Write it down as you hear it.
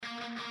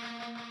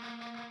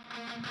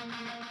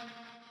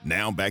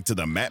Now back to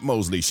the Matt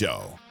Mosley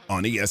Show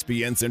on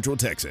ESPN Central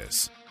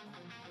Texas.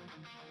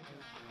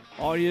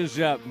 Oh, it is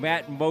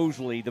Matt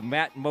Mosley, the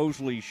Matt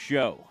Mosley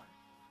Show,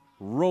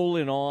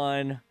 rolling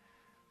on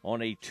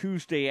a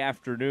Tuesday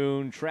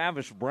afternoon.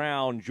 Travis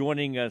Brown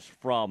joining us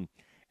from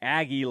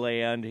Aggie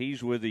Land.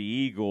 He's with the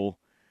Eagle,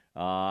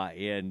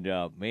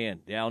 man,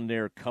 down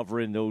there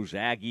covering those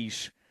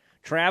Aggies.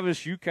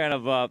 Travis, you kind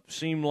of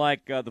seem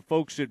like the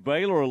folks at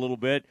Baylor a little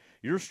bit.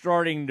 You're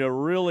starting to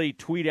really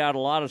tweet out a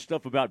lot of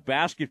stuff about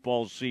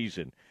basketball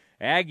season.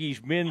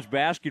 Aggies men's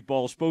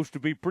basketball is supposed to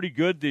be pretty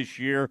good this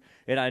year,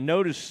 and I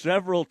noticed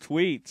several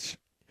tweets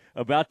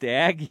about the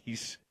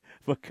Aggies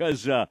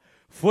because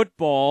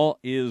football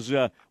is,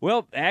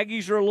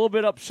 Aggies are a little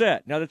bit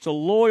upset. Now, that's a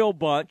loyal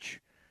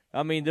bunch.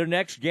 I mean, their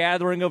next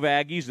gathering of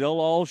Aggies, they'll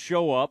all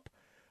show up,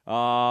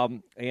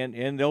 and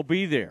they'll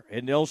be there,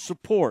 and they'll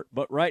support.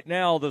 But right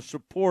now, the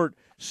support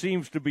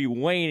seems to be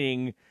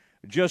waning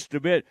just a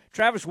bit.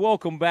 Travis,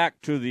 welcome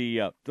back to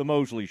the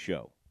Mosley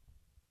Show.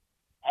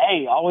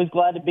 Hey, always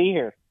glad to be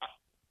here.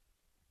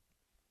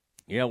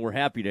 Yeah, we're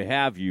happy to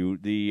have you.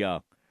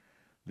 The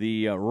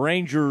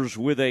Rangers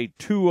with a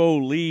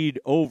 2-0 lead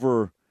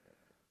over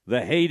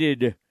the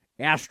hated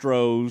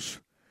Astros.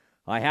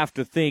 I have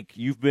to think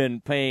you've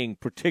been paying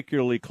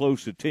particularly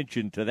close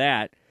attention to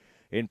that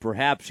and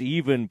perhaps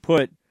even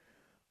put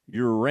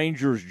your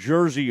Rangers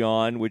jersey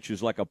on, which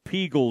is like a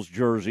Peagles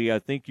jersey. I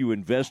think you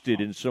invested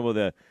in some of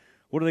the,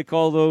 what do they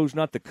call those?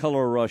 Not the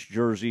Color Rush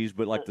jerseys,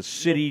 but like the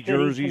City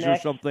jerseys or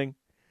something.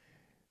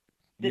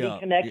 City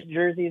Connect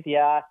jerseys,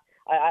 yeah.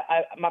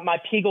 My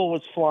Peagle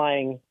was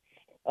flying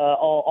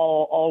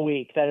all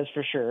week, that is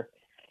for sure.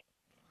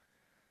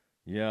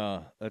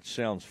 Yeah, that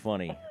sounds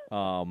funny.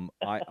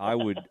 I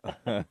would.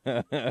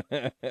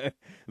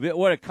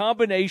 What a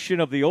combination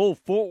of the old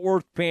Fort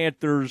Worth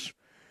Panthers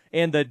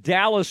and the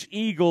Dallas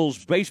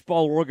Eagles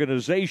baseball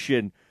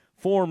organization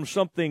form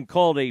something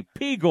called a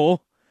Peagle,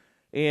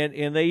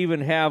 and they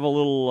even have a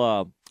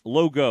little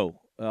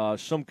logo,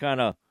 some kind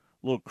of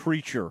little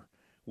creature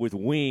with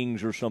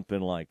wings or something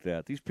like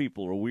that. These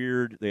people are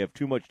weird. They have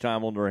too much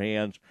time on their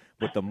hands,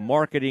 but the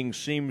marketing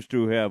seems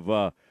to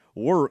have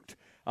worked.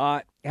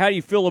 How do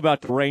you feel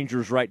about the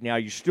Rangers right now?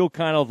 You still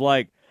kind of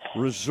like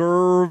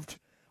reserved,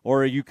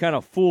 or are you kind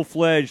of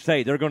full-fledged,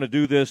 hey, they're going to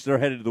do this, they're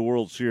headed to the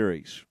World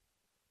Series?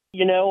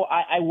 You know,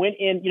 I went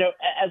in,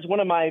 as one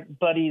of my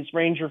buddies,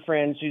 Ranger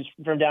friends who's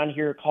from down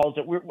here calls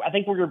it, I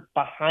think we're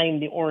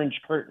behind the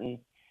orange curtain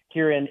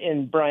here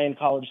in Bryan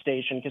College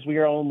Station because we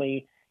are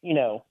only,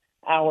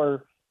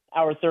 hour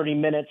 30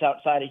 minutes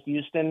outside of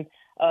Houston.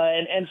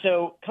 And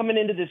so coming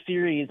into this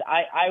series,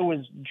 I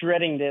was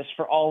dreading this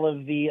for all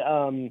of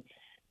the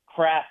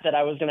crap that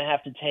I was going to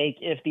have to take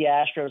if the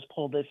Astros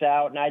pulled this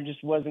out. And I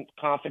just wasn't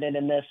confident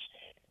in this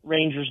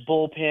Rangers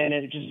bullpen, and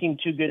it just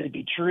seemed too good to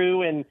be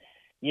true. And,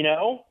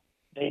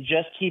 they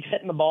just keep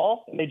hitting the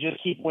ball, and they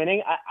just keep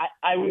winning.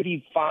 I would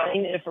be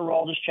fine if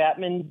Aroldis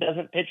Chapman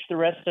doesn't pitch the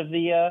rest of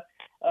the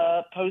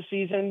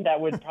postseason. That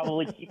would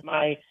probably keep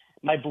my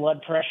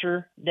blood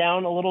pressure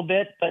down a little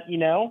bit, but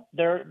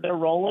they're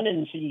rolling,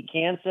 and so you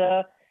can't.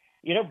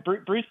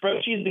 Bruce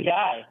Bochy is the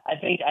guy. I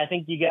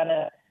think you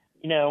gotta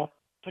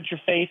put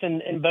your faith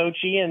in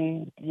Bochy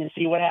and you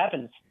see what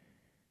happens.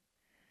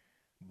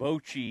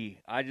 Bochy,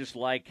 I just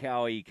like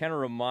how he kind of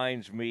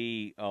reminds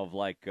me of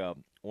like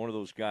one of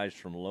those guys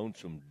from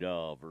Lonesome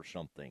Dove or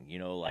something. He's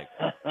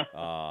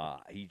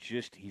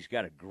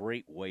got a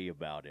great way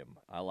about him.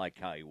 I like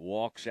how he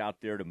walks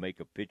out there to make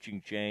a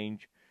pitching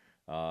change.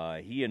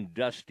 He and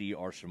Dusty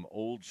are some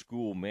old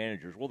school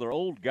managers. Well, they're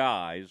old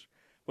guys,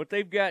 but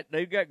they've got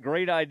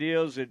great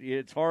ideas.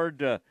 It's hard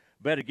to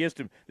bet against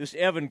him. This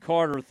Evan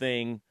Carter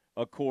thing,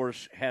 of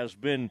course, has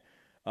been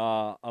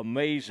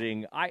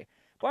amazing.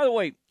 By the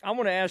way, I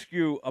want to ask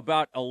you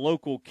about a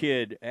local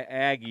kid,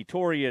 Aggie,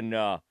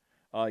 Torian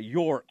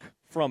York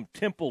from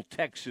Temple,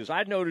 Texas.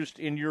 I noticed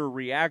in your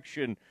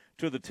reaction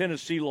to the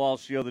Tennessee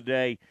loss the other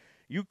day,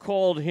 you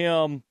called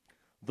him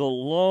the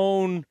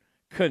lone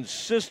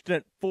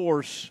consistent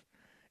force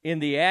in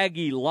the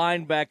Aggie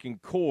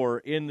linebacking core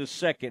in the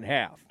second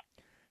half.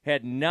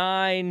 Had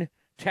 9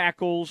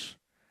 tackles,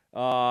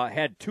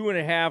 had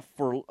 2.5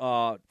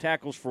 for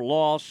tackles for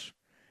loss,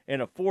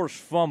 and a forced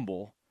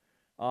fumble.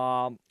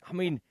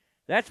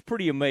 That's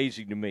pretty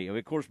amazing to me.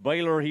 Of course,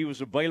 Baylor, he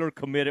was a Baylor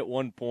commit at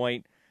one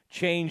point,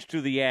 changed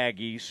to the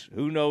Aggies.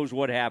 Who knows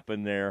what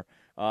happened there?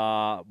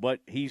 But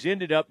he's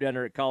ended up down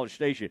there at College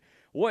Station.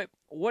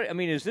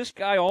 Is this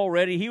guy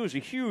already? He was a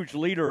huge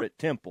leader at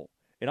Temple,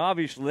 and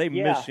obviously they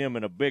miss him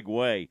in a big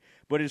way.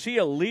 But is he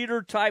a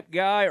leader-type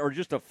guy or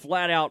just a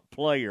flat-out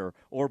player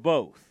or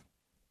both?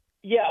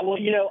 Yeah, well,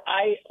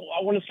 I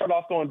want to start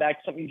off going back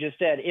to something you just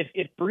said.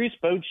 If Bruce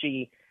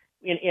Bochy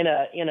in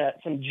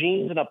some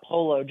jeans and a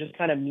polo just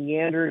kind of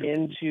meandered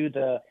into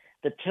the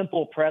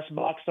Temple press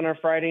box on our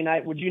Friday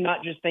night, would you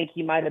not just think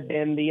he might have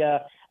been the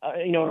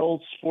an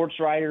old sports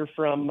writer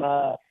from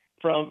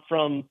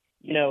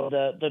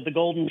the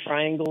Golden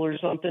Triangle or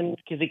something,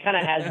 because he kind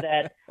of has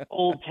that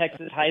old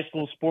Texas high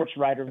school sports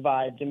writer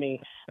vibe to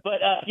me.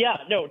 But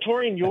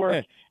Torian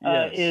York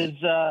Yes.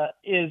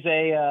 is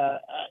a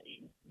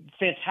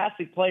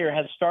fantastic player.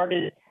 Has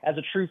started as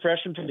a true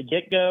freshman from the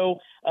get-go.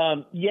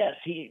 Yes,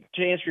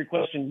 to answer your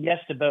question, yes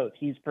to both.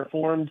 He's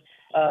performed,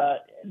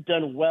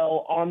 done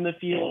well on the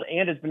field,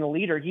 and has been a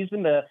leader. He's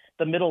been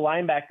the middle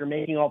linebacker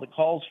making all the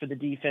calls for the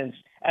defense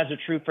as a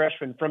true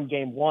freshman from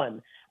game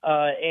one,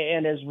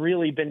 and has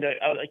really been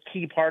a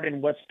key part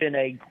in what's been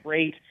a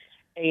great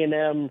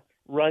A&M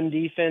run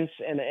defense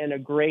and a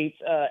great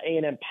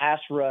A&M pass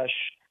rush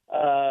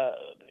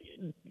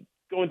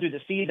going through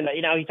the season.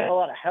 He's had a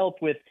lot of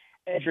help with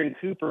Edrin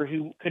Cooper,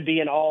 who could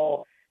be an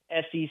all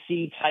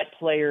SEC type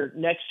player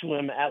next to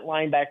him at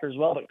linebacker as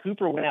well. But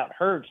Cooper went out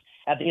hurt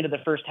at the end of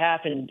the first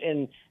half,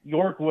 and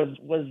York was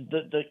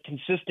the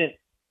consistent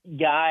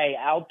guy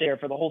out there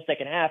for the whole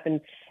second half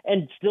and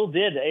still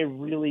did a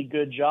really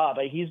good job.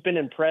 He's been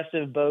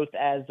impressive both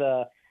as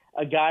a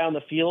guy on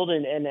the field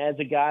and as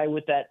a guy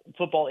with that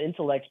football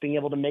intellect, being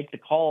able to make the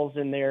calls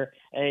in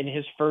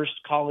his first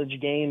college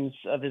games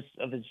of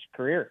his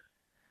career.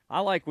 I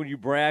like when you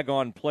brag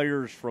on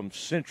players from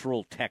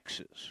Central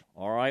Texas.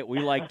 All right, we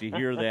like to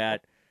hear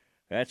that.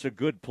 That's a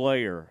good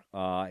player,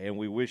 and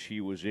we wish he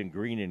was in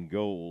green and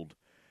gold.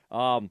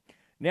 Now,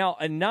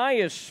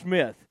 Ainias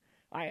Smith,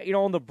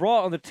 on the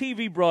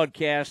TV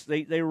broadcast,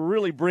 they were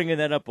really bringing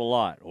that up a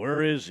lot.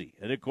 Where is he?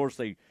 And of course,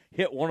 they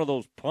hit one of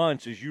those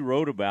punts, as you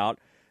wrote about,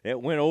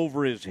 that went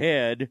over his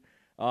head.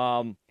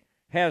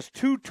 Has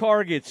 2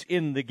 targets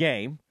in the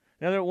game.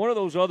 Now, one of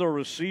those other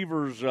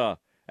receivers.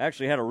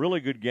 Actually had a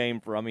really good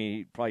game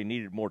he probably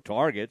needed more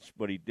targets,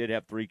 but he did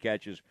have 3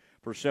 catches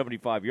for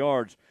 75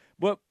 yards.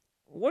 But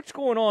what's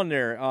going on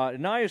there?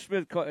 Ainias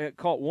Smith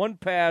caught 1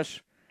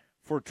 pass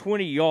for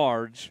 20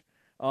 yards.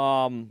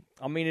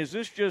 Is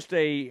this just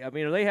are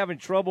they having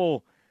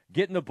trouble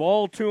getting the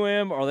ball to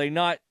him? Are they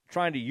not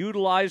trying to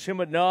utilize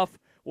him enough?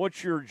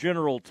 What's your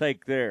general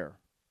take there?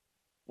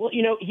 Well,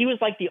 he was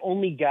like the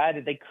only guy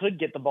that they could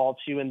get the ball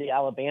to in the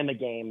Alabama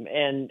game.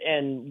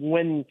 And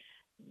when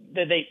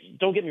they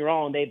don't get me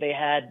wrong, they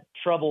had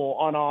trouble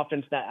on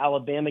offense in that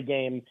Alabama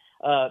game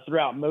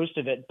throughout most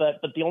of it,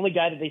 but the only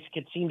guy that they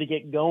could seem to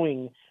get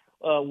going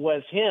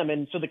was him.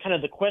 And so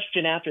the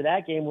question after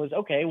that game was,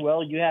 okay,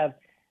 well, you have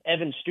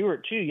Evan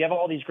Stewart too. You have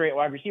all these great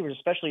wide receivers,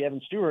 especially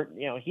Evan Stewart.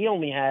 He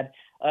only had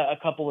a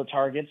couple of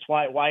targets.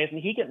 Why isn't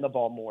he getting the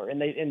ball more?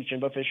 And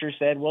Jimbo Fisher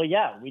said, well,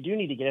 yeah, we do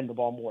need to get him the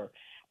ball more.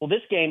 Well,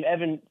 this game,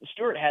 Evan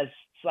Stewart has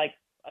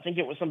I think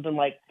it was something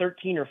like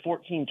 13 or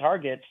 14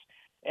 targets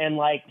and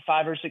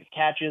 5 or 6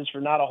 catches for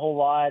not a whole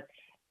lot.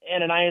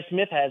 And Ainias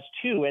Smith has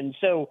 2. And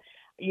so,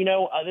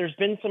 there's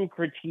been some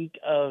critique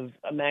of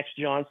Max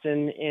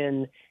Johnson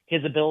in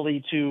his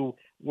ability to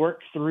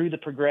work through the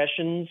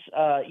progressions.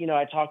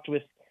 I talked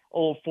with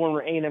old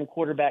former A&M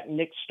quarterback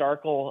Nick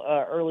Starkel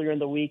earlier in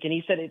the week, and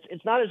he said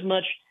it's not as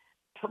much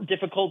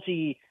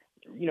difficulty,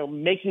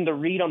 making the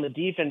read on the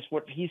defense.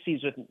 What he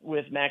sees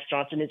with Max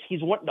Johnson is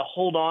he's wanting to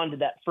hold on to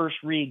that first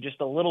read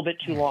just a little bit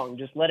too long,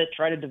 just let it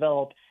try to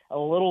develop a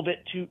little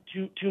bit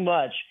too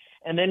much,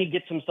 and then he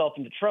gets himself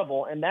into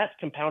trouble. And that's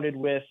compounded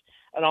with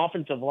an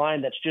offensive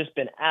line that's just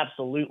been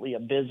absolutely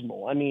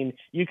abysmal. I mean,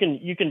 you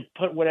can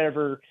put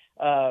whatever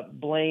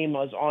blame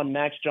was on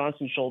Max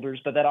Johnson's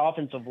shoulders, but that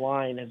offensive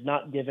line has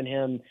not given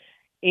him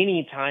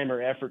any time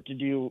or effort to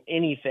do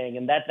anything,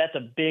 and that's a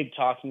big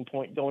talking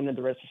point going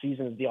into the rest of the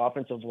season is the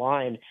offensive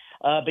line.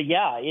 But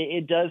yeah,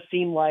 it does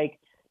seem like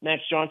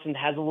Max Johnson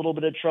has a little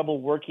bit of trouble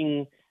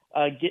working,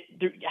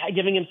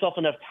 giving himself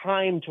enough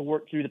time to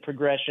work through the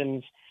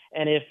progressions.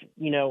 And if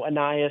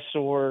Ainias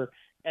or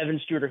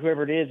Evan Stewart or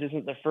whoever it is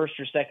isn't the first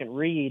or second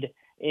read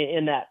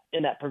in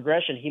that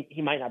progression,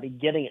 he might not be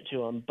getting it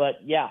to him. But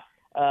yeah,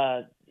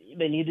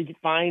 they need to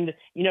find,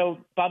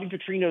 Bobby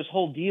Petrino's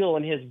whole deal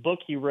in his book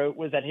he wrote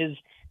was that his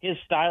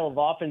style of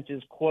offense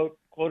is quote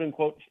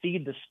unquote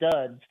feed the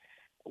studs.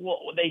 Well,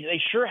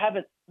 they sure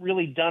haven't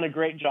really done a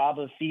great job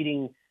of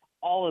feeding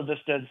all of the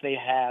studs they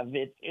have.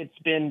 It's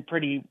been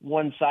pretty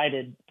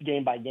one-sided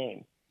game by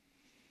game.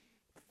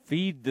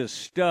 Feed the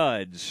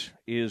studs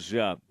is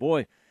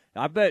boy.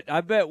 I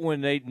bet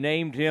when they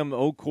named him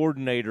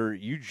coordinator,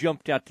 you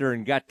jumped out there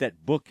and got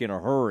that book in a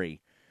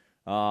hurry,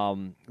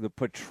 the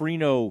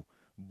Petrino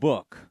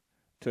book,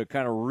 to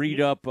kind of read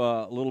up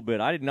a little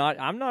bit. I'm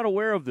not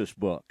aware of this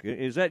book.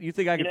 Is that, you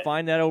think I can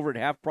find that over at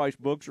Half Price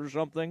Books or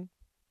something?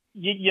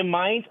 You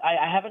might.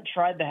 I haven't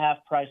tried the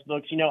Half Price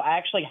Books. I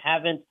actually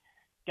haven't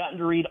gotten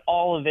to read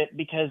all of it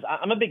because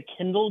I'm a big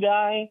Kindle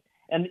guy,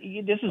 and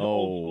this is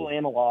old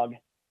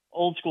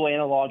school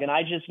analog. And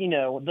I just,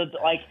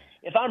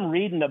 if I'm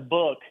reading a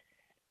book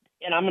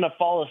and I'm going to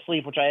fall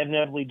asleep, which I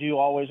inevitably do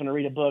always when I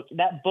read a book,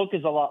 that book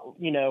is a lot,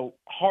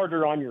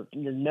 harder on your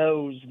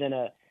nose than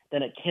a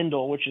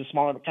Kindle, which is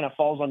smaller, but kind of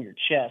falls on your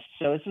chest.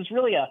 So this is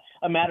really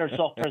a matter of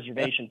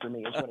self-preservation for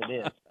me is what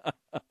it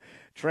is.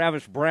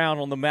 Travis Brown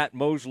on the Matt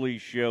Mosley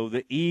Show,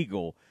 the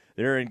Eagle.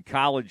 They're in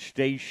College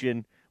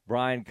Station,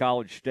 Bryan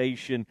College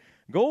Station.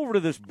 Go over to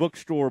this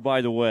bookstore,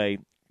 by the way.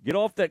 Get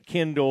off that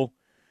Kindle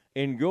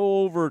and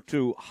go over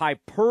to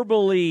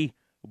Hyperbole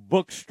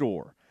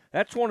Bookstore.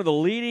 That's one of the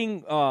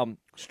leading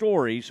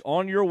stories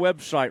on your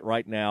website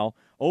right now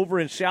over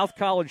in South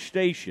College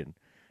Station.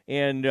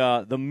 And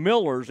the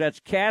Millers, that's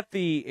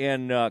Kathy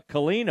and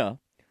Kalina.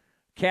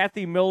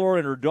 Kathy Miller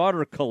and her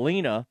daughter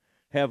Kalina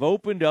have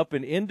opened up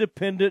an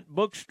independent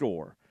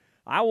bookstore.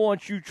 I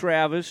want you,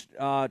 Travis,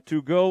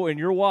 to go, and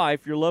your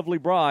wife, your lovely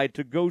bride,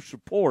 to go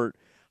support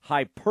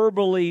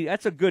Hyperbole.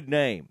 That's a good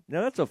name.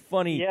 Now, that's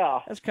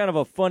that's kind of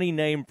a funny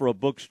name for a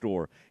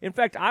bookstore. In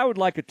fact, I would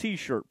like a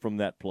T-shirt from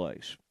that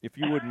place, if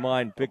you wouldn't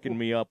mind picking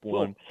me up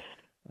one.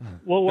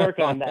 We'll work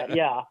on that,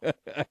 yeah.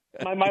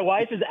 My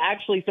wife is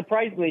actually,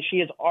 surprisingly, she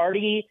has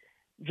already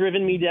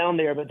driven me down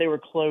there, but they were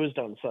closed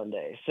on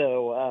Sunday.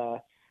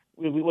 So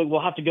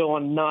we'll have to go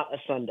on not a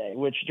Sunday,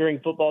 which during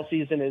football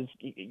season is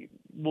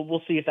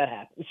we'll see if that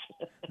happens.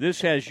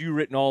 This has you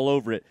written all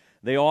over it.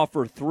 They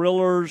offer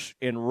thrillers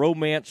and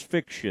romance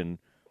fiction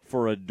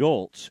for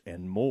adults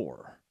and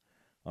more.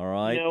 All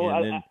right.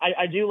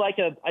 I do like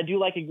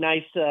a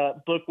nice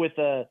book with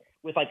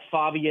like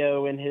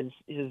Fabio and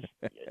his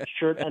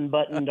shirt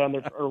unbuttoned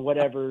on or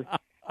whatever.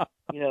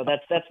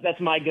 That's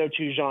my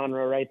go-to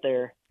genre right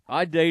there.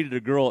 I dated a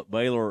girl at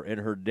Baylor,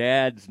 and her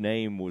dad's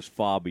name was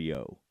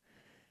Fabio.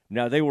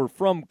 Now, they were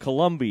from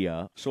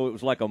Columbia, so it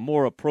was like a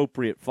more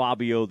appropriate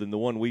Fabio than the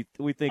one we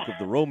think of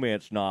the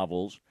romance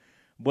novels.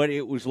 But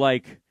it was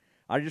like,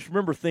 I just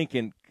remember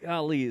thinking,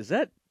 golly,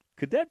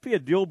 could that be a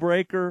deal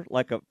breaker?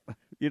 Like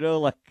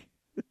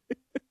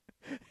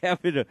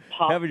having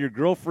your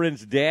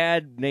girlfriend's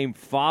dad named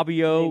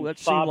Fabio. That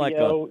seemed like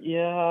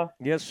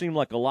seemed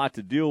like a lot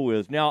to deal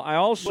with. Now, I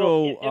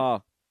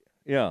also,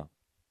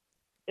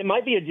 it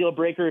might be a deal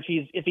breaker if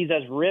he's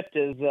as ripped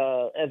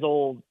as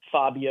old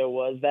Fabio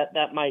was.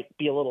 That might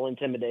be a little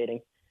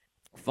intimidating.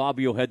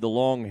 Fabio had the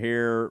long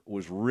hair,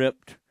 was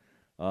ripped,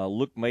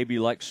 looked maybe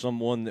like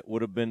someone that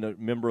would have been a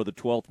member of the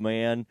 12th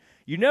Man.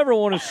 You never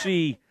want to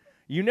see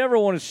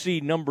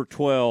number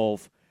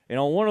 12. And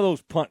on one of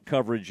those punt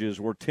coverages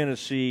where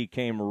Tennessee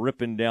came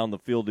ripping down the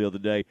field the other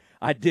day,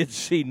 I did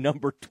see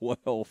number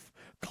 12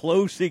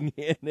 closing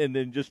in, and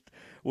then just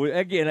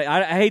again,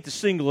 I hate to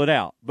single it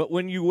out, but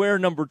when you wear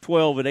number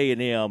 12 at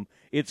A&M,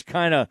 it's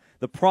kind of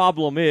the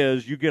problem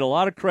is you get a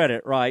lot of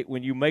credit right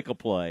when you make a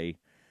play,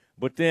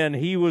 but then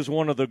he was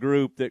one of the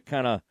group that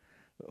kind of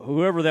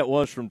whoever that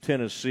was from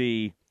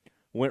Tennessee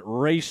went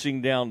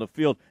racing down the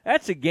field.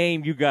 That's a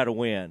game you got to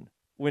win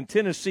when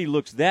Tennessee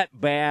looks that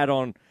bad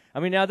on.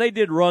 I mean, now they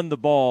did run the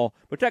ball,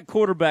 but that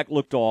quarterback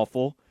looked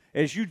awful.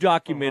 As you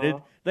documented,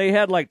 they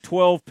had like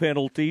 12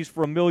 penalties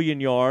for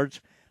 1,000,000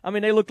 yards. I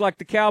mean, they looked like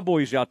the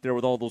Cowboys out there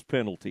with all those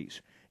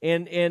penalties.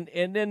 And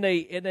then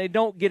they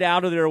don't get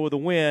out of there with a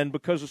win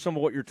because of some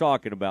of what you're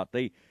talking about.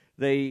 They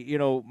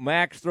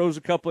Max throws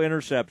a couple of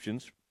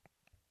interceptions.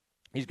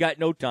 He's got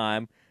no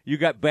time. You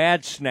got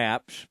bad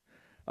snaps.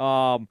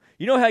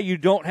 You know how you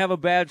don't have a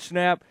bad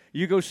snap?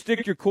 You go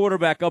stick your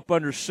quarterback up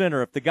under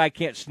center if the guy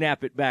can't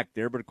snap it back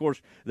there. But, of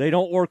course, they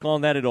don't work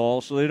on that at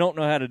all, so they don't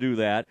know how to do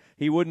that.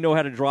 He wouldn't know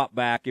how to drop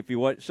back if he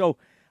was. So,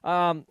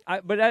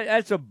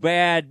 that's a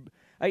bad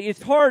 –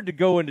 it's hard to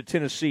go into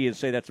Tennessee and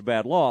say that's a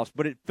bad loss,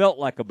 but it felt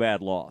like a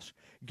bad loss,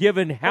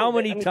 given how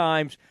many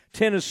times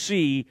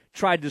Tennessee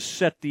tried to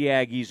set the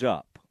Aggies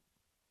up.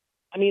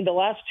 I mean, the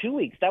last 2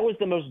 weeks, that was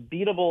the most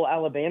beatable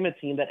Alabama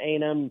team that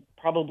A&M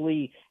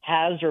probably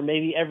has or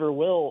maybe ever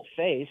will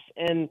face.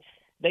 And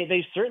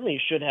they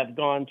certainly should have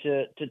gone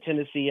to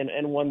Tennessee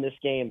and won this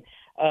game.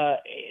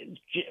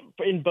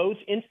 In both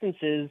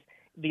instances,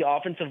 the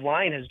offensive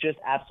line has just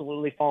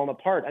absolutely fallen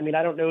apart. I mean,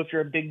 I don't know if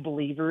you're a big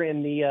believer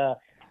in the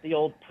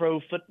old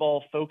Pro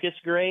Football Focus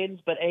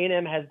grades, but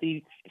A&M has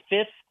the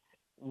 5th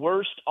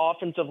worst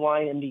offensive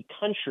line in the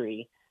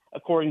country,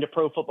 according to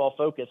Pro Football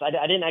Focus. I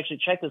didn't actually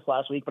check this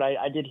last week, but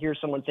I did hear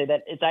someone say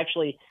that it's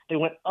actually they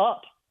went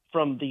up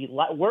from the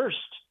worst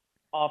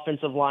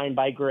offensive line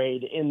by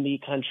grade in the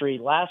country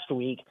last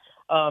week.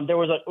 There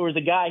was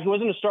a guy who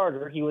wasn't a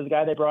starter. He was a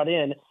guy they brought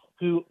in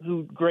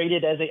who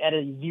graded at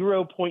a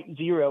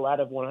 0.0 out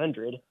of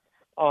 100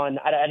 on.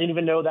 I didn't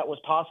even know that was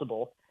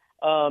possible.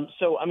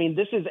 So I mean,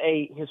 this is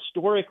a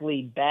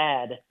historically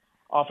bad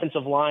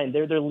offensive line.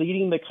 They're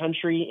leading the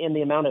country in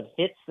the amount of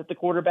hits that the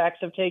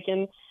quarterbacks have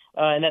taken.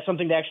 And that's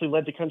something that actually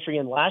led the country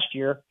in last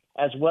year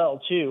as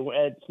well, too.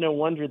 It's no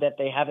wonder that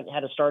they haven't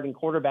had a starting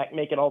quarterback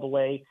make it all the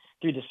way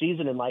through the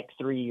season in like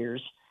 3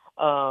 years.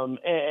 I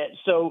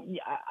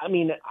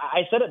mean,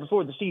 I said it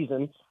before the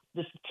season,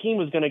 this team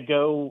was going to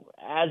go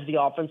as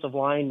the offensive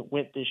line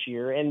went this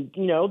year. And,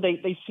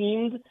 they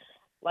seemed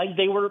like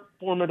they were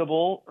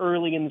formidable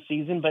early in the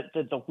season, but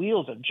the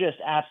wheels have just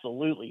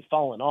absolutely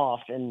fallen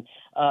off. And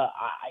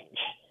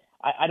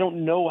I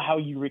don't know how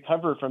you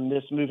recover from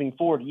this moving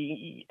forward.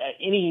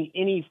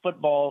 Any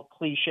football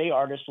cliche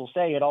artist will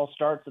say it all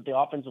starts at the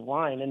offensive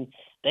line, and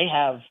they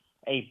have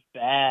a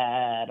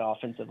bad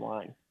offensive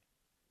line.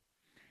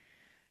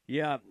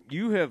 Yeah,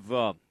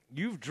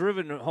 you've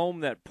driven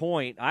home that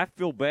point. I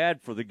feel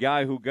bad for the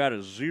guy who got a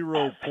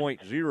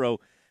 0.0.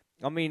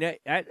 I mean,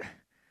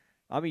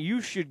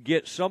 you should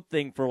get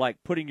something for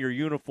like putting your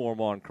uniform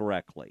on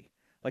correctly.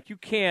 Like you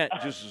can't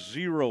just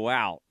zero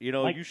out. You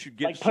know, you should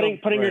get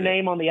like putting your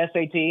name on the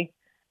SAT.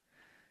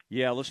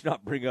 Yeah, let's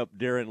not bring up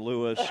Darren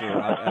Lewis.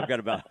 Or I've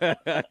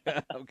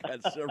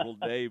got several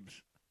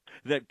names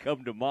that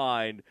come to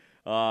mind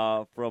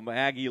from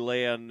Aggie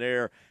land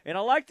there. And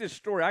I like this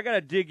story. I got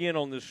to dig in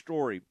on this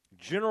story.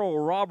 General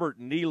Robert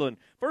Neyland.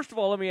 First of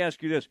all, let me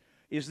ask you this: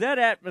 is that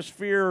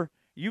atmosphere?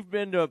 You've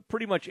been to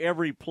pretty much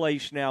every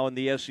place now in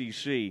the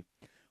SEC.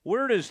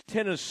 Where does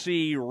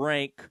Tennessee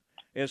rank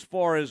as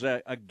far as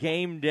a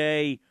game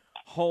day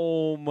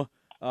home,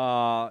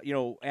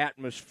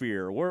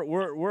 atmosphere?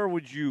 Where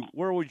would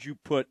you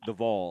put the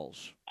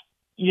Vols?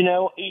 You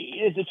know,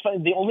 it's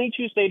funny. The only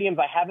two stadiums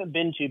I haven't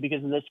been to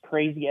because of this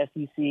crazy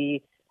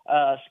SEC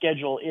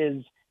schedule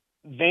is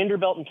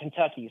Vanderbilt and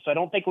Kentucky. So I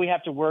don't think we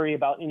have to worry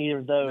about any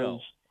of those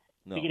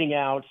beating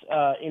out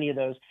any of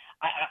those.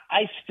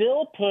 I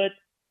still put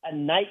a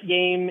night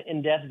game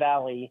in Death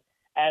Valley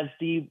as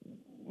the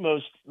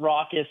most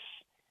raucous,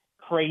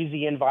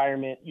 crazy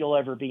environment you'll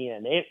ever be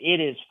in. It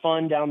is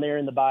fun down there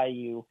in the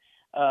bayou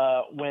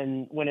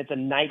when it's a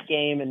night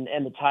game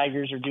and the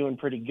Tigers are doing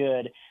pretty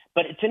good.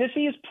 But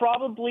Tennessee is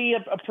probably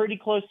a pretty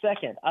close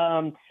second.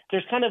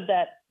 There's kind of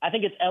that. I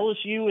think it's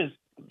LSU is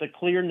the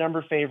clear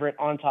number favorite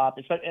on top,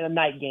 especially in a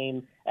night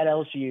game at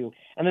LSU.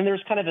 And then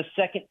there's kind of a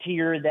second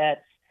tier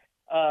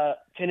that's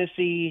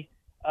Tennessee,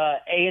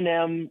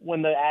 A&M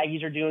when the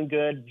Aggies are doing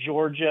good,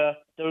 Georgia.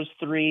 Those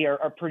three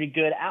are pretty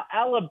good.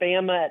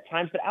 Alabama at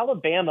times, but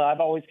Alabama I've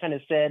always kind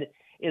of said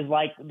is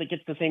like that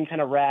gets the same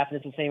kind of rap, and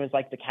it's the same as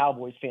like the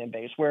Cowboys fan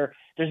base, where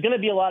there's going to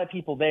be a lot of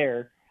people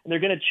there and they're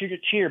going to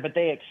cheer, but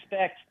they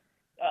expect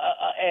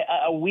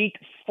a week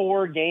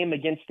 4 game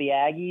against the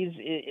Aggies.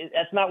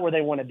 That's not where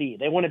they want to be.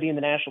 They want to be in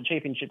the national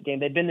championship game.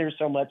 They've been there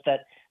so much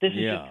that this is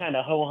just kind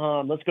of ho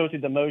hum. Let's go through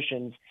the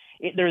motions.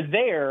 They're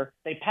there.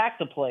 They pack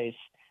the place,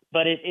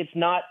 but it's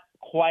not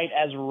quite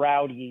as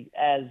rowdy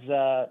as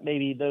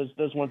maybe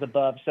those ones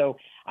above. So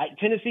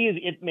Tennessee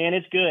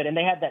it's good, and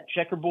they had that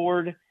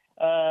checkerboard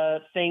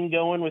thing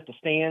going with the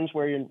stands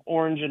where you're in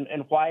orange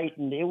and white,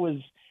 and it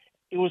was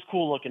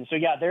cool looking. So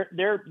yeah,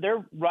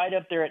 they're right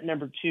up there at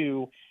number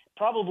 2,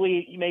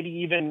 probably maybe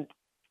even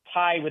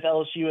tied with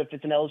LSU if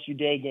it's an LSU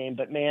day game.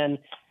 But man,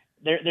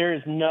 there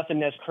is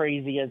nothing as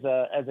crazy as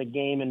a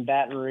game in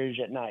Baton Rouge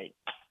at night.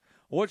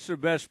 What's the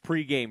best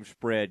pregame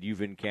spread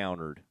you've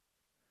encountered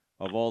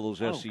of all those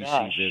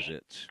SEC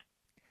visits?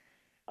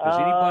 Does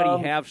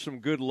anybody have some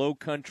good low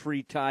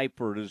country type,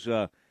 or does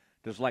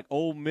like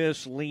Ole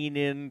Miss lean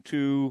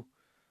into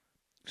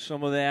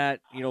some of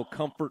that,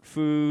 comfort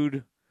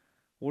food?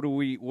 What are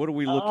we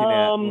looking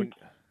at?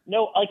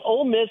 No, like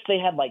Ole Miss, they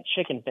had like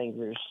chicken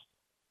fingers.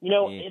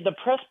 The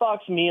press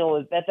box meal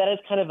is that is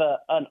kind of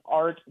an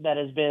art that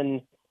has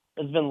been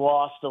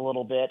lost a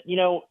little bit.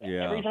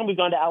 Every time we've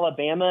gone to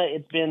Alabama,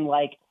 it's been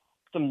like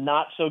some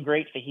not so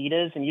great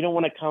fajitas, and you don't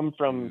want to come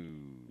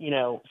from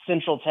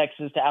Central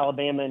Texas to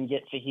Alabama and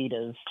get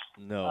fajitas.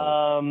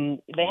 No.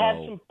 They had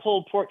some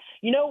pulled pork.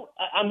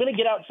 I'm going to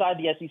get outside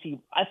the SEC.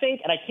 I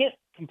think, and I can't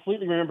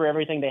completely remember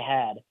everything they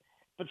had,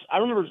 but I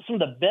remember some of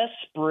the best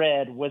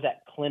spread was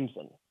at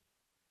Clemson.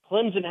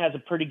 Clemson has a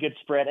pretty good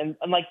spread and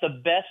like the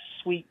best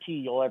sweet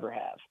tea you'll ever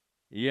have.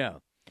 Yeah,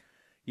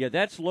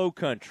 that's low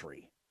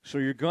country. So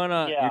you're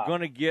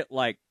gonna get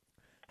like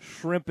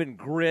shrimp and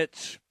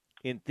grits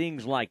and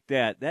things like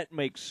that. That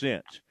makes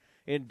sense.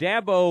 And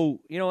Dabo,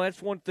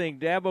 that's one thing.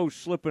 Dabo's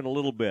slipping a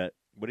little bit,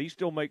 but he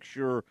still makes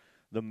sure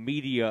the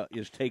media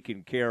is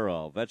taken care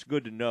of. That's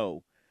good to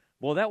know.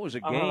 Well, that was a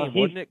game,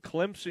 wasn't it?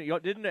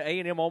 Clemson, didn't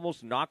A&M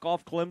almost knock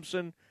off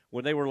Clemson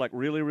when they were like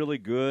really, really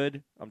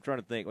good? I'm trying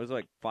to think. Was it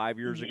like 5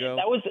 years ago?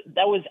 That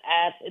was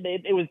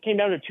came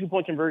down to a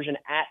 2-point conversion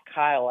at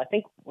Kyle. I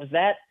think was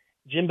that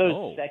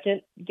Jimbo's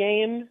second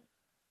game,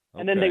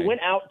 and then they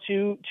went out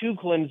to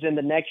Clemson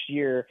the next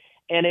year,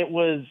 and it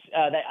was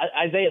that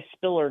Isaiah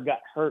Spiller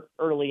got hurt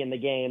early in the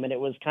game, and it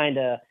was kind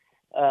of,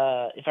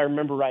 if I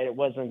remember right, it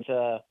wasn't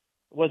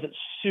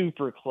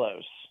super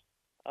close.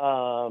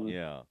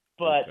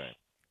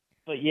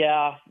 But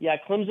yeah,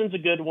 Clemson's a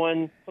good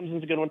one.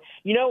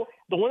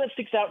 The one that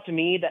sticks out to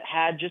me that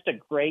had just a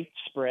great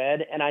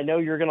spread, and I know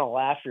you're going to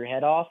laugh your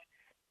head off,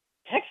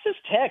 Texas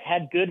Tech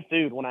had good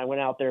food when I went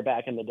out there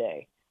back in the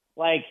day.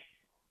 Like,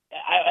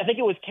 I think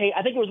it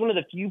was one of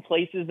the few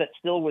places that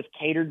still was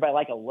catered by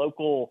like a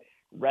local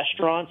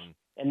restaurant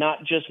and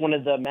not just one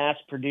of the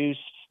mass-produced,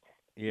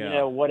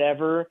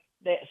 whatever.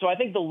 So I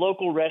think the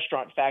local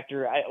restaurant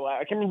factor,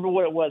 I can't remember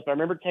what it was, but I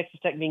remember Texas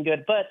Tech being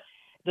good. But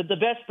the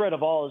best spread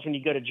of all is when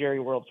you go to Jerry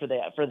World for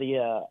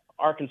the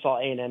Arkansas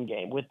A&M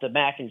game with the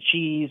mac and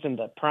cheese and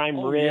the prime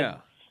rib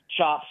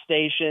chop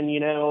station.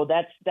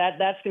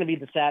 That's going to be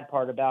the sad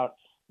part about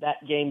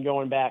that game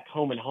going back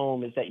home and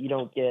home is that you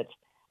don't get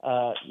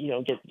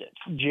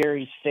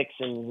Jerry's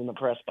fixings in the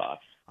press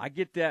box. I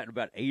get that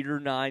about 8 or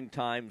 9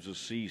 times a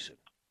season.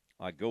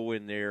 I go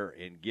in there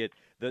and get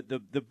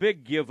the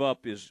big give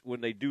up is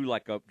when they do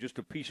like just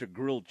a piece of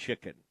grilled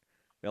chicken.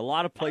 A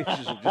lot of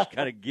places will just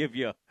kind of give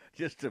you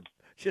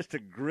just a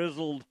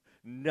grizzled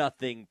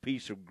nothing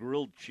piece of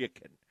grilled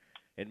chicken,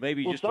 and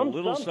maybe just a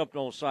little something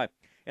on the side.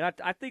 And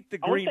I think the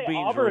green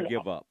beans Auburn, are a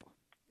give up.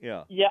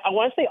 Yeah. Yeah, I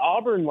want to say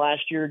Auburn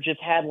last year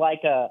just had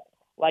like a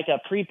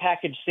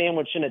prepackaged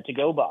sandwich in a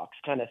to-go box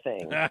kind of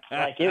thing. Like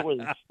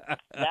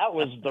that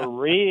was the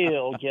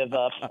real give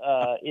up.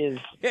 The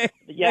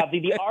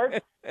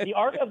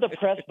art of the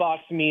press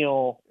box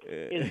meal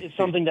is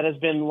something that has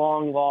been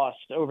long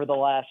lost over the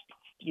last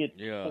 4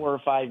 or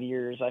 5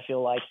 years. I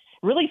feel like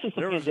really since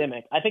the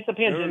pandemic. I think the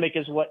pandemic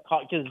is what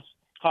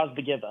caused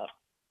the give up.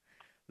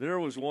 There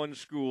was one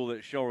school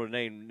that shall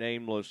remain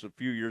nameless a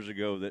few years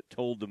ago that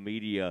told the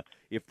media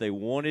if they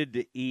wanted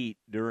to eat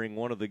during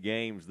one of the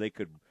games, they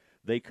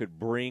could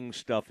bring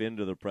stuff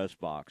into the press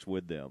box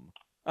with them.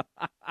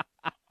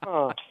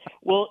 Well,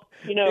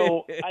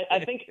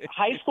 I think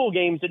high school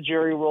games at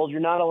Jerry World,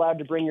 you're not allowed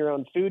to bring your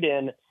own food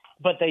in,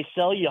 but they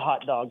sell you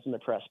hot dogs in the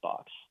press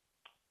box.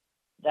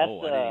 I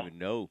didn't even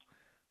know.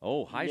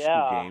 Oh, high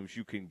school games,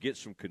 you can get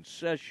some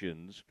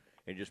concessions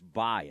and just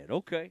buy it.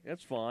 Okay,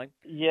 that's fine.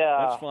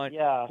 Yeah, that's fine.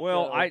 Yeah.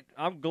 Well,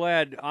 I'm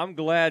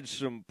glad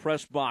some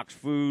press box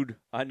food.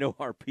 I know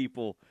our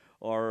people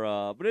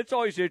are, but it's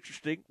always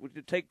interesting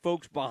to take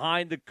folks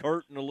behind the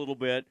curtain a little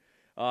bit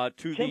to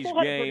these games. Temple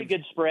had a pretty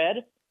good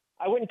spread.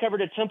 I went and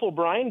covered a Temple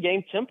Bryan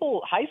game.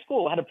 Temple High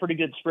School had a pretty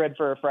good spread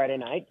for a Friday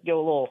night. Go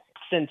a little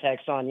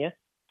syntax on you.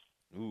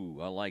 Ooh,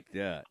 I like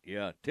that.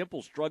 Yeah,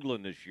 Temple's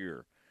struggling this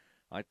year.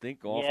 I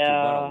think off to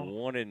about a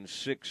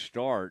 1-6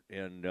 start,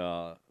 and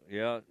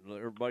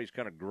everybody's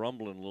kind of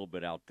grumbling a little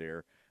bit out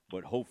there.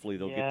 But hopefully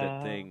they'll get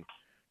that thing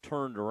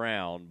turned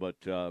around. But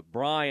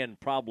Bryan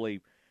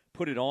probably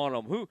put it on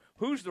them.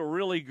 Who's the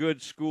really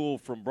good school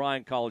from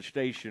Bryan College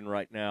Station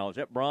right now? Is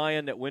that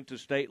Bryan that went to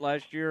state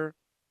last year?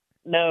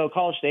 No,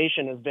 College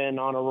Station has been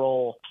on a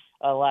roll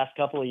last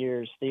couple of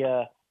years.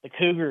 The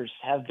Cougars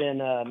have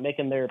been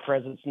making their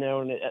presence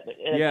known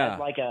at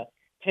like a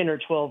 10 or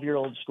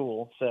 12-year-old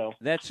school. So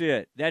that's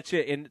it.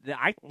 And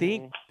I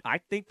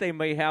think they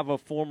may have a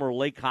former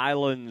Lake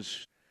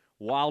Highlands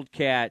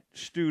Wildcat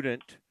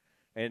student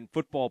and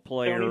football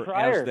player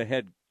as the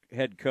head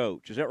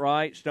coach. Is that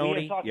right,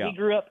 Stoney? Yeah.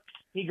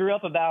 He grew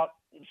up about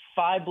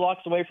 5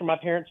 blocks away from my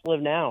parents live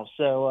now.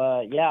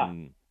 So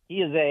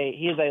he's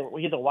a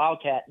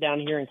Wildcat down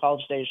here in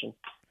College Station.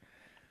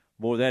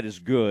 Boy, that is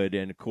good.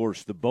 And of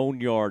course, the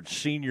Boneyard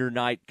Senior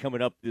Night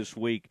coming up this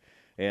week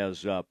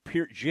as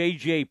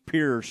J.J.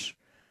 Pierce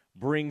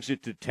brings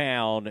it to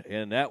town,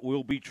 and that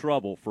will be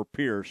trouble for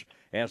Pierce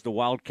as the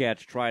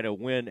Wildcats try to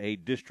win a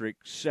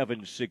District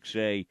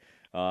 7-6A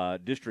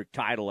district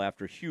title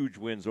after huge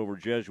wins over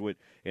Jesuit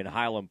in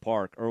Highland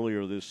Park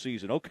earlier this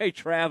season. Okay,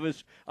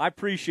 Travis, I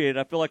appreciate it.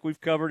 I feel like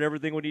we've covered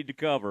everything we need to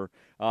cover.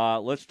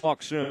 Let's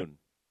talk soon.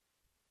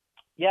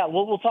 Yeah,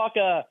 we'll talk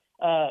a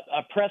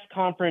press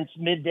conference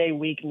midday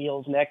week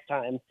meals next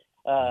time.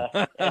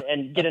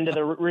 And get into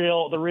the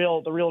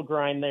real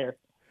grind there.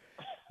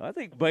 I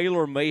think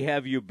Baylor may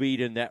have you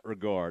beat in that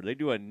regard. They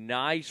do a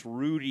nice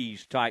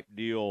Rudy's type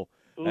deal.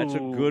 That's a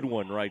good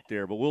one right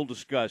there. But we'll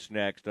discuss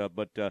next.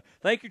 But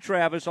thank you,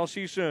 Travis. I'll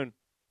see you soon.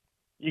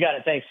 You got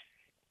it. Thanks.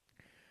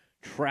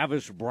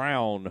 Travis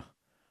Brown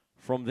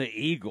from the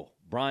Eagle,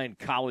 Bryan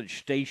College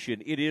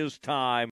Station. It is time.